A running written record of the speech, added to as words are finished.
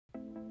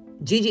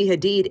Gigi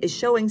Hadid is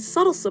showing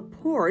subtle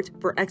support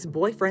for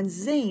ex-boyfriend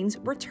Zayn's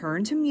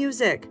return to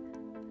music.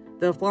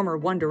 The former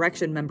One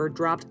Direction member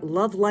dropped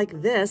Love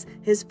Like This,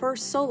 his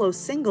first solo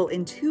single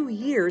in 2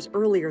 years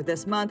earlier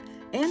this month,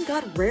 and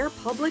got rare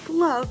public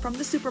love from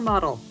the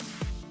supermodel.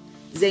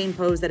 Zayn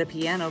posed at a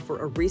piano for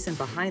a recent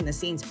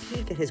behind-the-scenes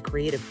peek at his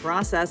creative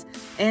process,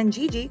 and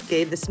Gigi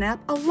gave the snap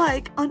a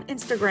like on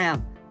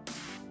Instagram.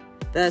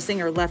 The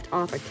singer left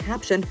off a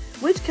caption,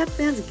 which kept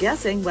fans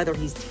guessing whether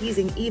he's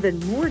teasing even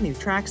more new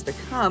tracks to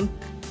come.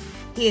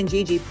 He and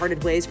Gigi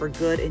parted ways for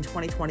good in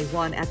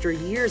 2021 after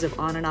years of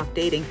on and off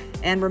dating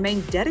and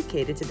remained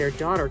dedicated to their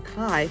daughter,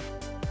 Kai.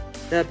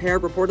 The pair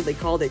reportedly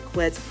called it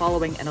quits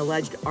following an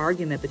alleged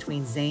argument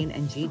between Zayn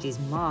and Gigi's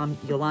mom,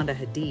 Yolanda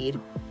Hadid.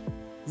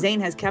 Zayn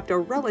has kept a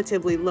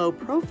relatively low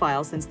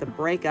profile since the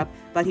breakup,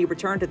 but he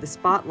returned to the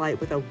spotlight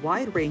with a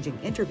wide-ranging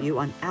interview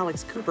on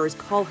Alex Cooper's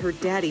Call Her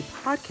Daddy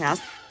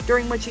podcast,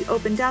 during which he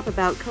opened up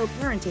about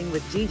co-parenting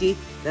with Gigi,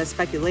 the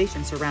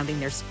speculation surrounding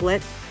their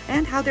split,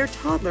 and how their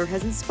toddler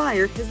has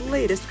inspired his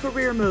latest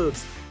career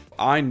moves.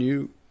 I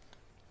knew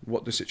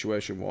what the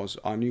situation was.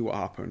 I knew what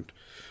happened.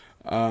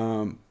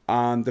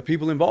 And the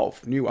people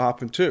involved knew what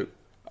happened too.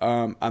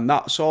 And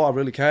that's all I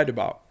really cared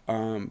about.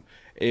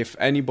 If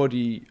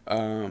anybody,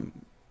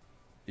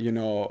 you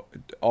know,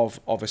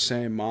 of a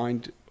sane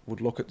mind would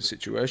look at the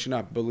situation,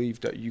 I believe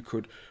that you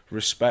could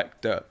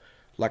respect that.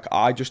 Like,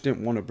 I just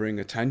didn't want to bring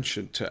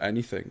attention to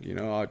anything, you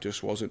know. I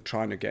just wasn't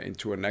trying to get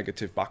into a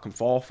negative back and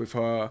forth with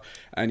her,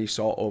 any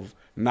sort of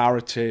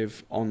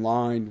narrative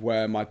online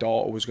where my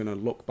daughter was going to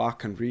look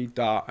back and read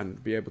that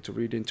and be able to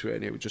read into it,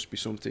 and it would just be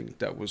something that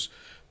there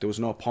was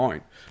no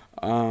point.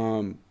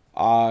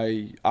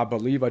 I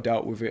believe I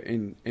dealt with it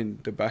in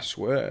the best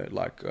way,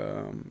 like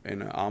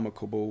in an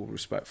amicable,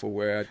 respectful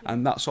way,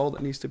 and that's all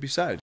that needs to be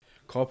said.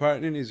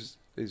 Co-parenting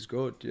is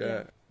good,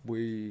 yeah.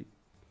 We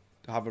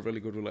have a really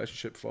good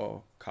relationship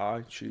for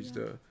Kai. She's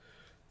the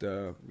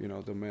you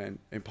know, the main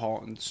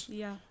importance.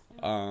 Yeah.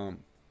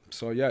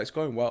 So yeah, it's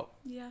going well.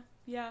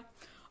 Yeah.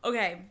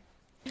 Okay.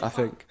 I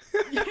think.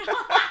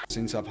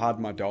 Since I've had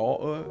my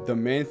daughter, the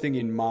main thing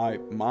in my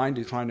mind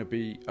is trying to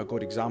be a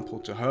good example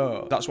to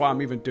her. That's why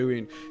I'm even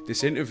doing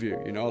this interview,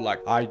 you know,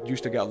 like I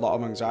used to get a lot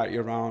of anxiety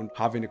around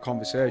having a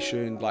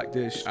conversation like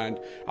this, and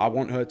I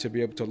want her to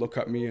be able to look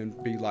at me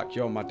and be like,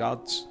 yo, my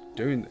dad's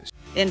doing this.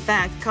 In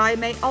fact, Kai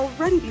may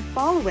already be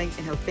following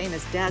in her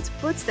famous dad's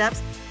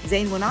footsteps.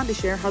 Zayn went on to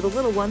share how the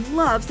little one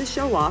loves to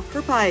show off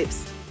her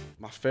pipes.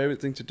 My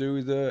favorite thing to do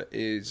with her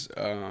is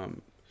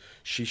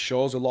she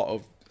shows a lot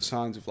of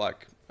signs of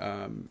like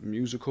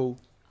musical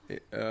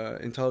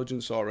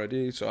intelligence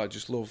already, so I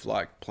just love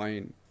like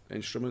playing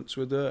instruments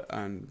with her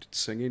and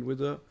singing with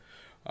her.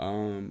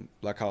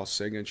 Like I'll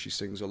sing and she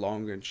sings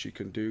along, and she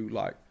can do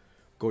like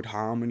good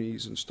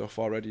harmonies and stuff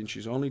already, and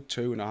she's only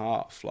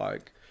 2.5,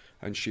 like,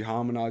 and she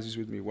harmonizes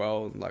with me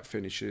well and like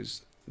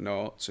finishes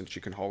notes, and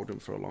she can hold them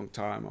for a long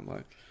time. I'm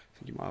like, I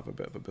think you might have a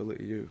bit of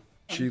ability, you.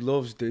 She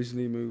loves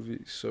Disney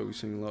movies, so we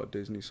sing a lot of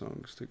Disney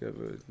songs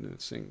together and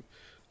sing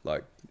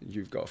like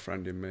You've Got a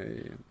Friend in Me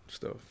and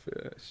stuff,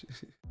 yeah.